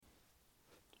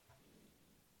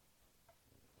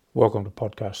Welcome to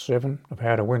Podcast 7 of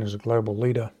How to Win as a Global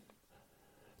Leader,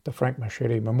 the Frank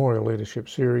Machete Memorial Leadership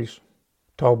Series,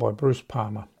 told by Bruce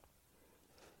Palmer.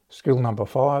 Skill number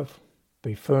 5,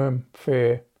 be firm,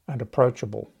 fair and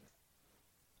approachable.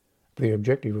 The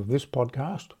objective of this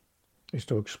podcast is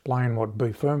to explain what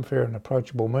be firm, fair and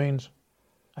approachable means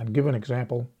and give an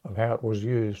example of how it was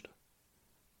used.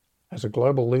 As a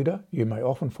global leader, you may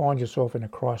often find yourself in a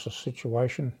crisis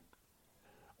situation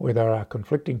where there are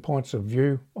conflicting points of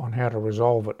view on how to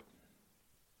resolve it.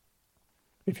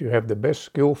 If you have the best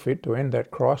skill fit to end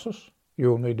that crisis, you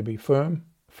will need to be firm,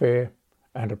 fair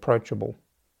and approachable.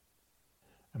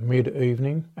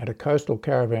 Mid-evening at a coastal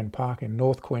caravan park in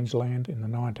North Queensland in the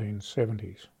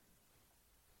 1970s.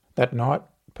 That night,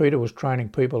 Peter was training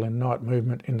people in night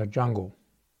movement in the jungle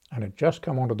and had just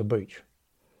come onto the beach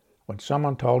when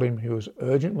someone told him he was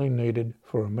urgently needed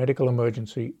for a medical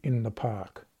emergency in the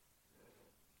park.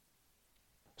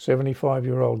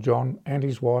 75-year-old John and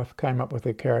his wife came up with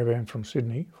their caravan from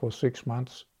Sydney for 6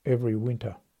 months every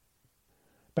winter.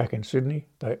 Back in Sydney,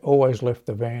 they always left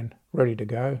the van ready to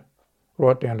go,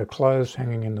 right down to clothes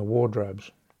hanging in the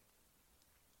wardrobes.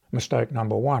 Mistake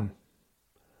number 1.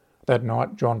 That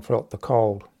night, John felt the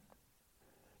cold.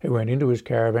 He went into his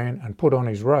caravan and put on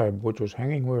his robe, which was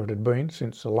hanging where it had been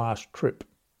since the last trip.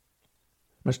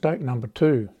 Mistake number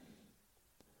 2.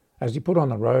 As he put on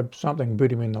the robe, something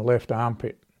bit him in the left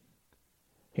armpit.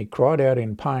 He cried out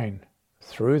in pain,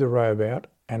 threw the robe out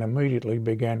and immediately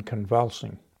began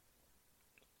convulsing.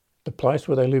 The place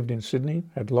where they lived in Sydney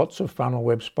had lots of funnel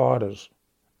web spiders,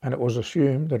 and it was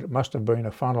assumed that it must have been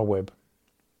a funnel web.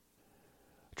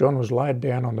 John was laid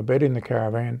down on the bed in the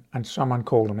caravan and someone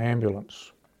called an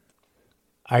ambulance.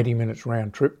 80 minutes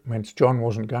round trip meant John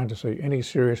wasn't going to see any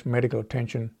serious medical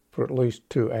attention for at least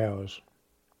 2 hours.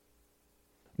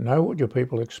 Know what your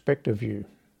people expect of you.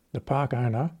 The park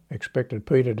owner expected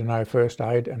Peter to know first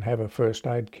aid and have a first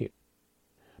aid kit.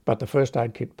 But the first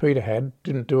aid kit Peter had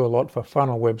didn't do a lot for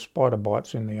funnel web spider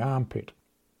bites in the armpit.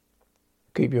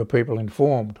 Keep your people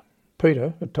informed.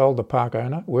 Peter had told the park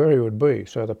owner where he would be,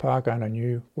 so the park owner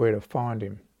knew where to find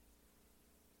him.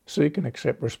 Seek and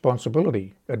accept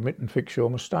responsibility. Admit and fix your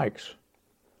mistakes.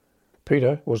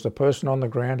 Peter was the person on the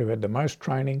ground who had the most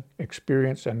training,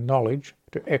 experience and knowledge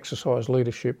to exercise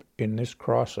leadership in this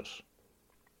crisis.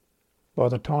 By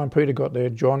the time Peter got there,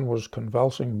 John was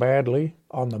convulsing badly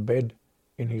on the bed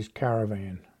in his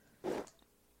caravan.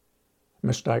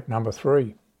 Mistake number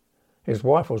 3. His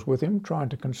wife was with him trying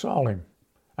to console him,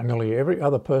 and nearly every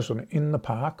other person in the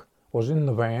park was in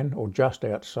the van or just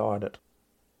outside it.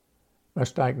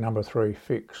 Mistake number 3,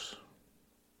 fix.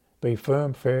 Be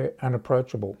firm, fair and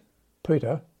approachable.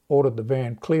 Peter ordered the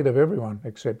van cleared of everyone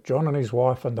except John and his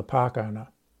wife and the park owner.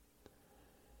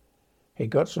 He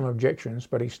got some objections,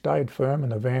 but he stayed firm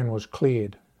and the van was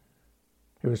cleared.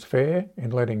 He was fair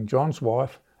in letting John's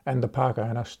wife and the park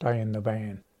owner stay in the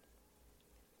van.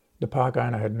 The park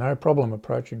owner had no problem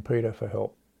approaching Peter for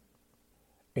help.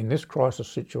 In this crisis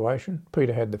situation,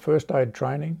 Peter had the first aid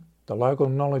training, the local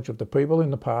knowledge of the people in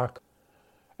the park,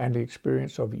 and the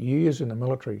experience of years in the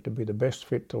military to be the best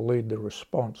fit to lead the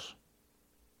response.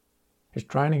 His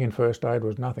training in first aid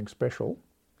was nothing special,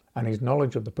 and his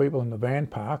knowledge of the people in the van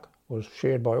park was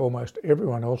shared by almost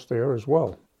everyone else there as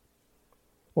well.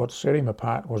 What set him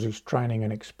apart was his training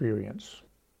and experience.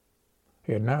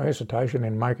 He had no hesitation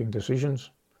in making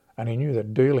decisions, and he knew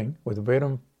that dealing with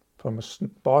venom from a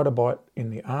spider bite in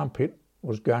the armpit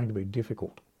was going to be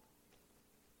difficult.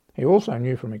 He also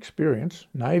knew from experience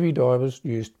Navy divers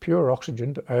used pure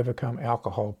oxygen to overcome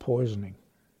alcohol poisoning.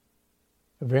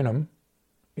 Venom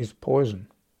is poison,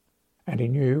 and he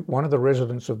knew one of the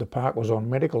residents of the park was on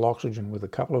medical oxygen with a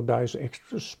couple of days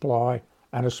extra supply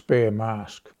and a spare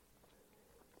mask.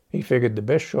 He figured the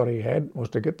best shot he had was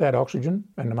to get that oxygen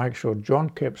and to make sure John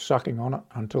kept sucking on it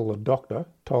until the doctor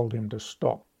told him to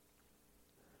stop.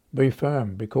 Be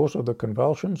firm. Because of the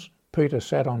convulsions, Peter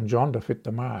sat on John to fit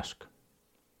the mask.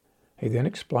 He then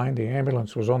explained the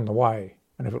ambulance was on the way,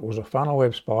 and if it was a funnel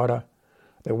web spider,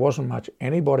 there wasn't much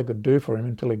anybody could do for him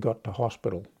until he got to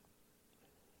hospital.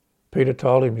 Peter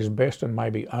told him his best and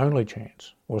maybe only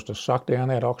chance was to suck down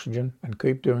that oxygen and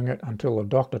keep doing it until the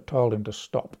doctor told him to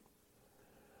stop.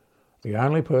 The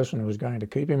only person who was going to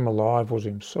keep him alive was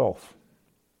himself.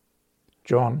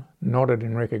 John nodded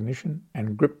in recognition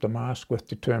and gripped the mask with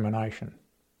determination.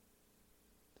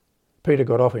 Peter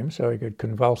got off him so he could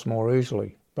convulse more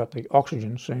easily, but the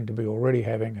oxygen seemed to be already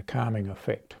having a calming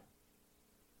effect.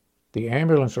 The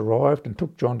ambulance arrived and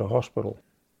took John to hospital.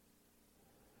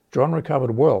 John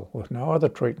recovered well with no other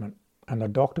treatment, and the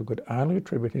doctor could only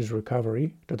attribute his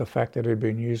recovery to the fact that he'd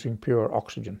been using pure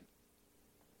oxygen.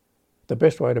 The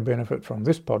best way to benefit from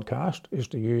this podcast is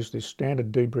to use this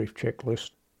standard debrief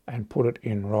checklist and put it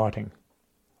in writing.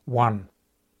 1.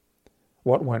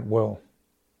 What went well?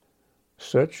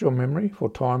 Search your memory for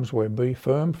times where be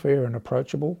firm, fair and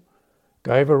approachable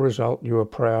gave a result you are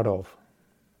proud of.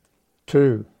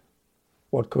 2.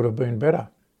 What could have been better?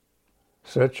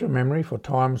 Search your memory for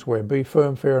times where be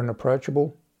firm, fair and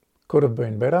approachable could have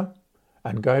been better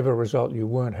and gave a result you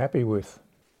weren't happy with.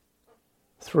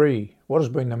 3. What has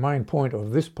been the main point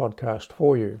of this podcast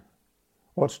for you?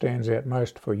 What stands out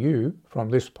most for you from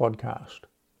this podcast?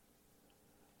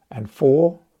 And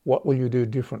 4. What will you do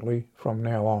differently from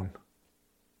now on?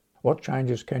 What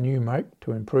changes can you make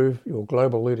to improve your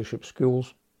global leadership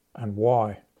skills and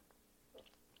why?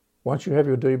 Once you have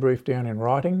your debrief down in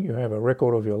writing, you have a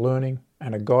record of your learning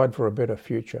and a guide for a better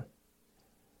future.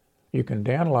 You can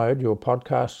download your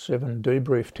Podcast 7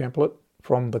 debrief template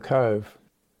from the Cove.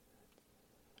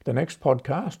 The next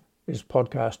podcast is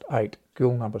Podcast 8,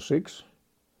 Skill number 6.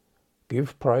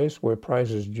 Give praise where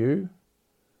praise is due.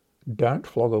 Don't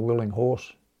flog a willing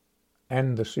horse.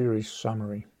 And the series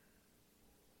summary.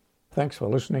 Thanks for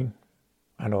listening,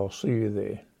 and I'll see you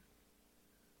there.